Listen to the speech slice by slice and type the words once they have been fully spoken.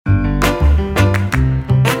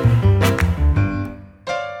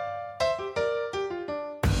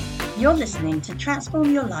You're listening to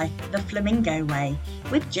Transform Your Life the Flamingo Way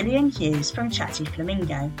with Gillian Hughes from Chatty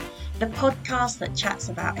Flamingo, the podcast that chats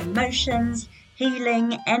about emotions,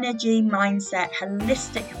 healing, energy, mindset,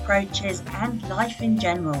 holistic approaches, and life in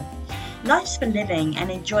general. Life's for living and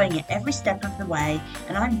enjoying it every step of the way,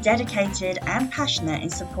 and I'm dedicated and passionate in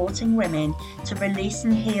supporting women to release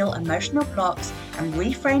and heal emotional blocks and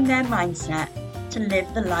reframe their mindset to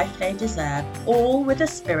live the life they deserve, all with a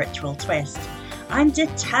spiritual twist. I'm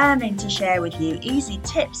determined to share with you easy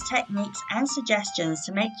tips, techniques, and suggestions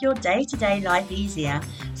to make your day-to-day life easier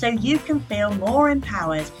so you can feel more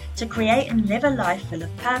empowered to create and live a life full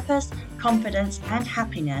of purpose, confidence, and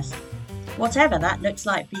happiness, whatever that looks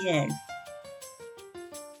like for you.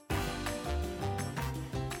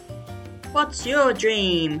 What's your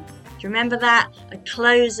dream? Do you remember that? A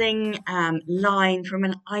closing line from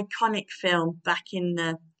an iconic film back in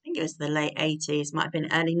I think it was the late 80s, might have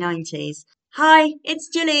been early 90s. Hi, it's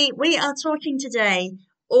Gilly. We are talking today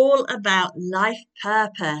all about life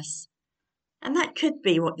purpose. And that could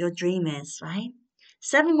be what your dream is, right?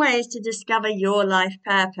 7 ways to discover your life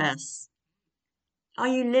purpose. Are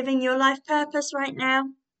you living your life purpose right now?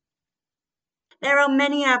 There are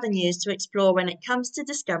many avenues to explore when it comes to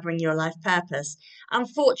discovering your life purpose.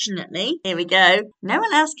 Unfortunately, here we go, no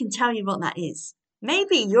one else can tell you what that is.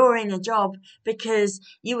 Maybe you're in a job because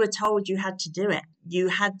you were told you had to do it. You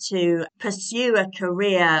had to pursue a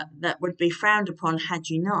career that would be frowned upon had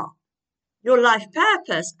you not. Your life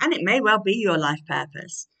purpose, and it may well be your life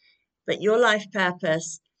purpose, but your life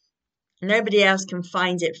purpose, nobody else can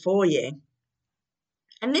find it for you.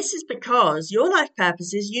 And this is because your life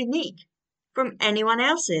purpose is unique from anyone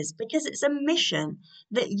else's, because it's a mission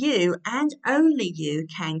that you and only you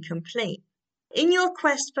can complete. In your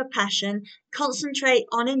quest for passion, concentrate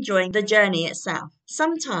on enjoying the journey itself.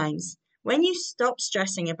 Sometimes, when you stop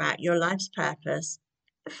stressing about your life's purpose,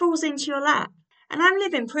 it falls into your lap. And I'm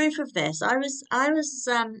living proof of this. I was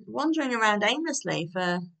wandering around aimlessly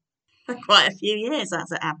for quite a few years,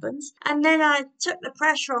 as it happens. And then I took the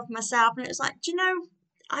pressure off myself, and it was like, do you know,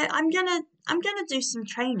 I'm gonna do some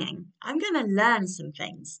training. I'm gonna learn some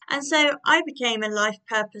things. And so I became a life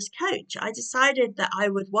purpose coach. I decided that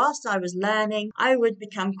whilst I was learning, I would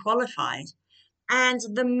become qualified. And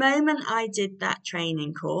the moment I did that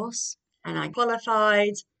training course and I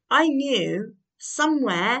qualified, I knew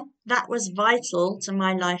somewhere that was vital to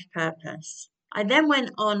my life purpose. I then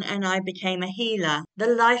went on and I became a healer. The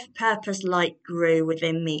life purpose light grew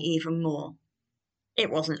within me even more. It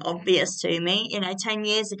wasn't obvious to me. 10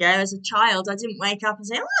 years ago as a child, I didn't wake up and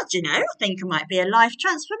say, do you know, I think I might be a life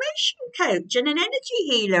transformation coach and an energy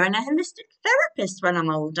healer and a holistic therapist when I'm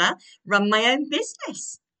older, run my own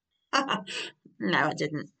business. No, I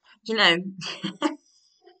didn't. When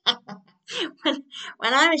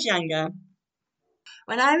I was younger,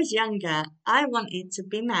 I wanted to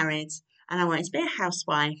be married and I wanted to be a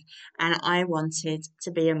housewife and I wanted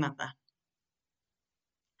to be a mother.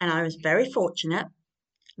 And I was very fortunate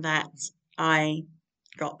that I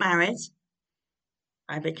got married,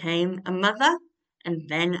 I became a mother, and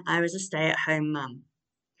then I was a stay-at-home mum.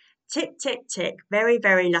 Tick, tick, tick. Very,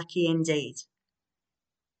 very lucky indeed.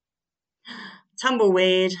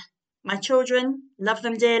 Tumbleweed. My children, love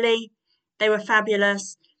them dearly. They were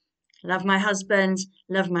fabulous. Love my husband,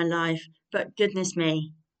 love my life. But goodness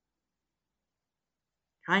me,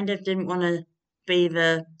 kind of didn't want to be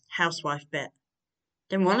the housewife bit.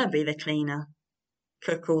 Didn't want to be the cleaner,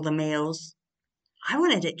 cook all the meals. I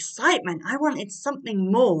wanted excitement. I wanted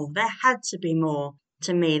something more. There had to be more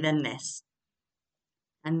to me than this.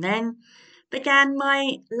 And then began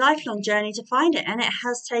my lifelong journey to find it. And it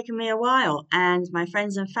has taken me a while. And my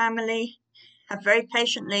friends and family have very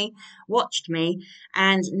patiently watched me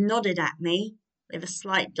and nodded at me with a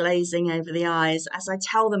slight glazing over the eyes as I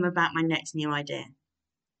tell them about my next new idea.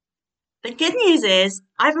 The good news is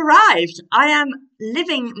I've arrived. I am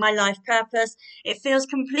living my life purpose. It feels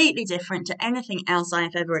completely different to anything else I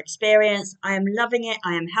have ever experienced. I am loving it.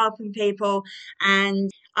 I am helping people.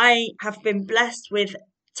 And I have been blessed with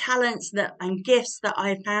talents and gifts that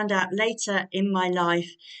I found out later in my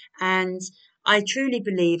life. And I truly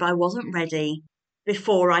believe I wasn't ready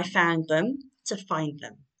before I found them to find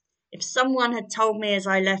them. If someone had told me as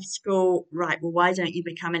I left school, right, well, why don't you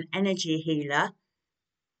become an energy healer?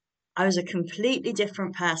 I was a completely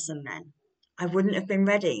different person then. I wouldn't have been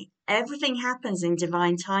ready. Everything happens in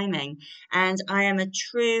divine timing, and I am a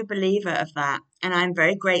true believer of that, and I'm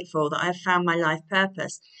very grateful that I've found my life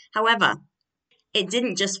purpose. However, it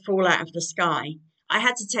didn't just fall out of the sky. I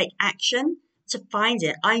had to take action to find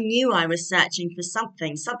it. I knew I was searching for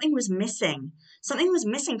something. Something was missing. Something was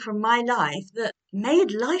missing from my life that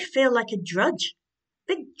made life feel like a drudge.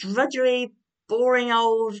 big drudgery, boring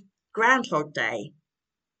old Groundhog Day.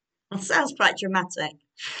 That sounds quite dramatic.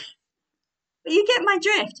 But you get my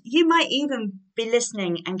drift. You might even be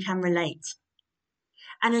listening and can relate.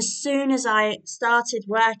 And as soon as I started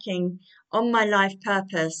working on my life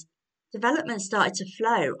purpose, development started to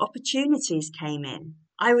flow. Opportunities came in.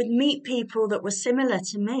 I would meet people that were similar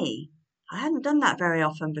to me. I hadn't done that very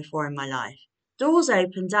often before in my life. Doors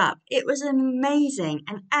opened up. It was an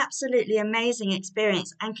absolutely amazing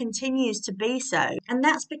experience and continues to be so. And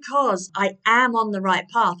that's because I am on the right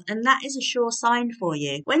path. And that is a sure sign for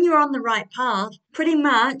you. When you're on the right path, pretty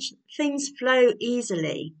much things flow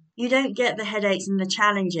easily. You don't get the headaches and the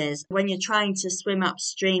challenges when you're trying to swim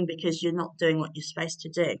upstream because you're not doing what you're supposed to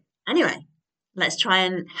do. Anyway, let's try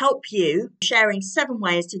and help you sharing 7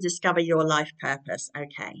 ways to discover your life purpose.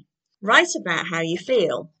 Okay. Write about how you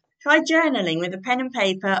feel. Try journaling with a pen and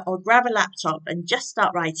paper or grab a laptop and just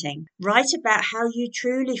start writing. Write about how you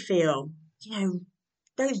truly feel.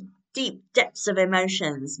 Those deep depths of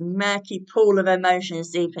emotions, murky pool of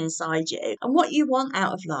emotions deep inside you, and what you want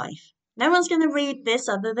out of life. No one's going to read this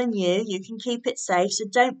other than you. You can keep it safe, so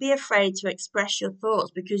don't be afraid to express your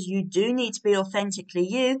thoughts because you do need to be authentically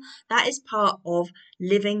you. That is part of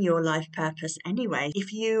living your life purpose anyway.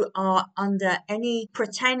 If you are under any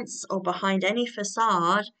pretense or behind any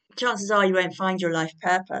facade, chances are you won't find your life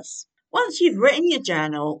purpose. Once you've written your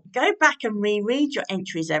journal, go back and reread your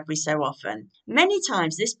entries every so often. Many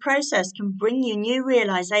times this process can bring you new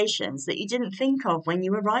realizations that you didn't think of when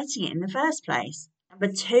you were writing it in the first place.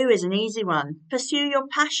 Number 2 is an easy one. Pursue your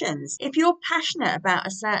passions. If you're passionate about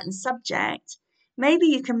a certain subject, maybe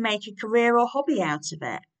you can make a career or hobby out of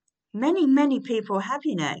it. Many people have,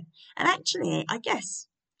 And actually, I guess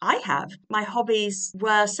I have. My hobbies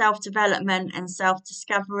were self-development and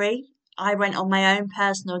self-discovery. I went on my own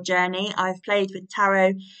personal journey. I've played with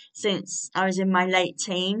tarot since I was in my late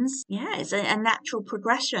teens. Yeah, it's a natural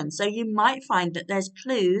progression. So you might find that there's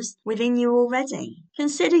clues within you already.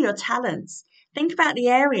 Consider your talents. Think about the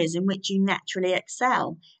areas in which you naturally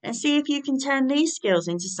excel and see if you can turn these skills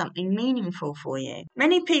into something meaningful for you.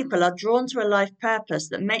 Many people are drawn to a life purpose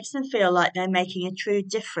that makes them feel like they're making a true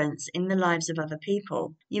difference in the lives of other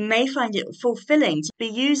people. You may find it fulfilling to be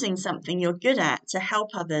using something you're good at to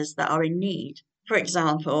help others that are in need. For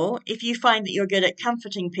example, if you find that you're good at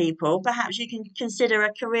comforting people, perhaps you can consider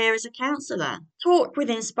a career as a counsellor. Talk with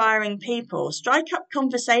inspiring people. Strike up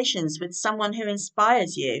conversations with someone who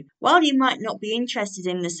inspires you. While you might not be interested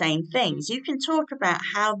in the same things, you can talk about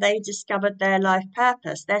how they discovered their life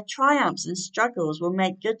purpose. Their triumphs and struggles will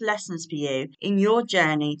make good lessons for you in your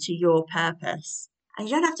journey to your purpose. And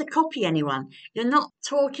you don't have to copy anyone. You're not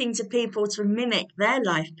talking to people to mimic their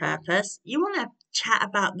life purpose. You want to chat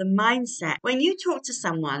about the mindset. When you talk to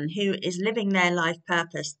someone who is living their life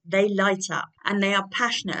purpose, they light up and they are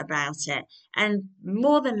passionate about it. And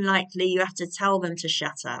more than likely, you have to tell them to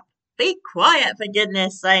shut up. Be quiet, for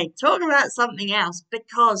goodness sake. Talk about something else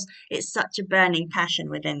because it's such a burning passion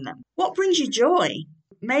within them. What brings you joy?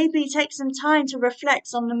 Maybe take some time to reflect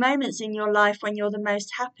on the moments in your life when you're the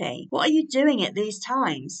most happy. What are you doing at these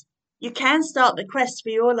times? You can start the quest for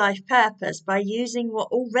your life purpose by using what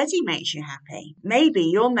already makes you happy. Maybe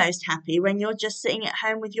you're most happy when you're just sitting at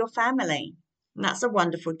home with your family. And that's a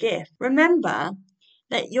wonderful gift. Remember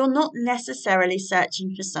that you're not necessarily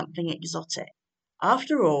searching for something exotic.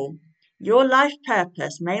 After all, your life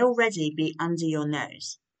purpose may already be under your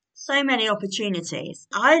nose. So many opportunities.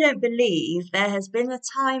 I don't believe there has been a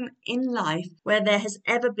time in life where there has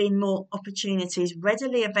ever been more opportunities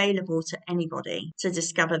readily available to anybody to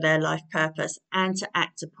discover their life purpose and to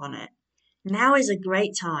act upon it. Now is a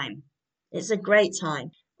great time. It's a great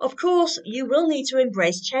time. Of course, you will need to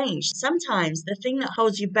embrace change. Sometimes the thing that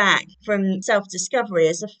holds you back from self-discovery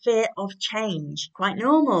is a fear of change. Quite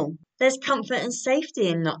normal. There's comfort and safety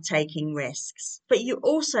in not taking risks. But you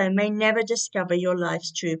also may never discover your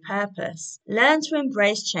life's true purpose. Learn to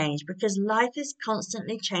embrace change because life is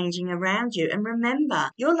constantly changing around you. And remember,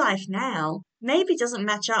 your life now maybe doesn't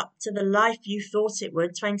match up to the life you thought it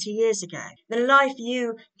would 20 years ago. The life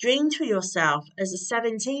you dreamed for yourself as a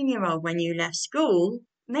 17-year-old when you left school,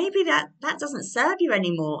 maybe that doesn't serve you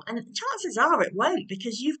anymore. And chances are it won't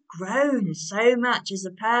because you've grown so much as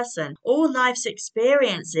a person. All life's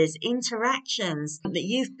experiences, interactions that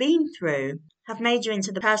you've been through have made you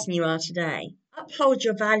into the person you are today. Uphold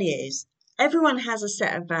your values. Everyone has a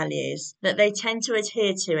set of values that they tend to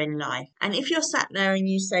adhere to in life. And if you're sat there and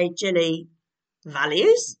you say, Jilly,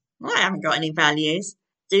 values? Well, I haven't got any values.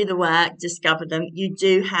 do the work, discover them. You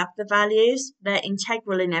do have the values. They're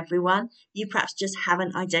integral in everyone. You perhaps just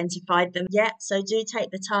haven't identified them yet, so do take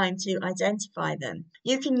the time to identify them.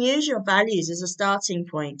 You can use your values as a starting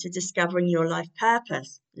point to discovering your life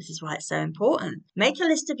purpose. This is why it's so important. Make a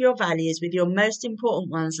list of your values with your most important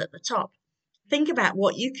ones at the top. Think about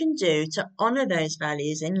what you can do to honor those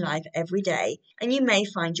values in life every day, and you may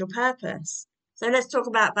find your purpose. So let's talk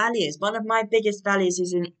about values. One of my biggest values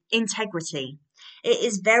is integrity. It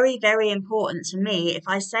is very, very important to me. If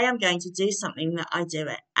I say I'm going to do something, that I do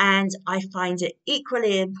it. And I find it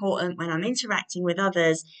equally important when I'm interacting with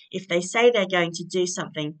others, if they say they're going to do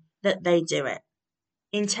something, that they do it.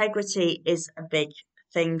 Integrity is a big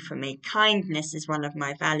thing for me. Kindness is one of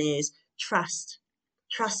my values. Trust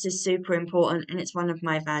is super important, and it's one of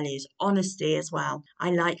my values. Honesty as well.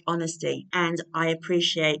 I like honesty, and I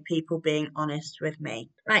appreciate people being honest with me.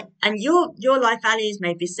 Right, and your life values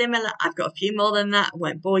may be similar. I've got a few more than that. I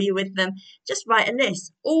won't bore you with them. Just write a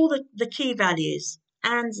list, all the key values,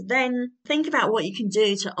 and then think about what you can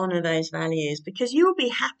do to honor those values, because you will be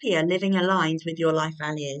happier living aligned with your life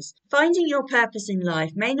values. Finding your purpose in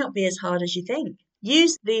life may not be as hard as you think.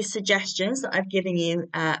 Use these suggestions that I've given you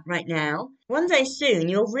right now. One day soon,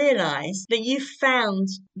 you'll realize that you've found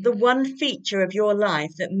the one feature of your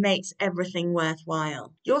life that makes everything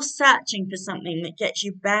worthwhile. You're searching for something that gets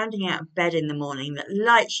you bounding out of bed in the morning, that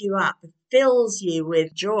lights you up, fills you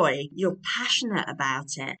with joy. You're passionate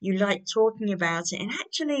about it. You like talking about it. And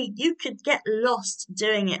actually, you could get lost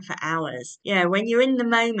doing it for hours. Yeah, when you're in the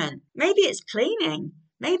moment. Maybe it's cleaning.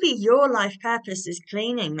 Maybe your life purpose is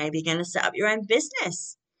cleaning. Maybe you're going to set up your own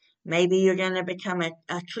business. Maybe you're going to become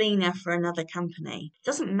a cleaner for another company. It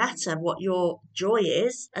doesn't matter what your joy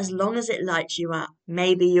is, as long as it lights you up.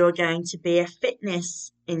 Maybe you're going to be a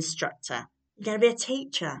fitness instructor. You're going to be a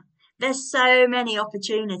teacher. There's so many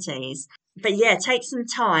opportunities. But yeah, take some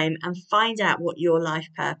time and find out what your life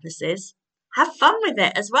purpose is. Have fun with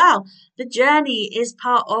it as well. The journey is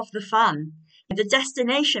part of the fun. The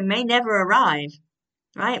destination may never arrive.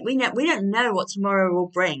 Right? We don't know what tomorrow will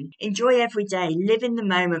bring. Enjoy every day. Live in the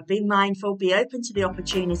moment. Be mindful. Be open to the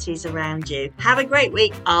opportunities around you. Have a great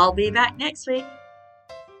week. I'll be back next week.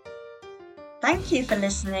 Thank you for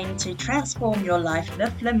listening to Transform Your Life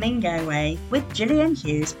the Flamingo Way with Gillian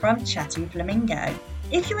Hughes from Chatty Flamingo.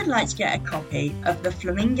 If you would like to get a copy of the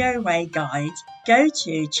Flamingo Way Guide, go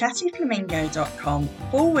to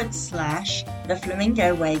chattyflamingo.com/the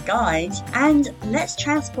Flamingo Way Guide, and let's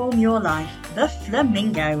transform your life the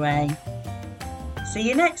Flamingo Way. See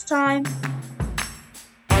you next time.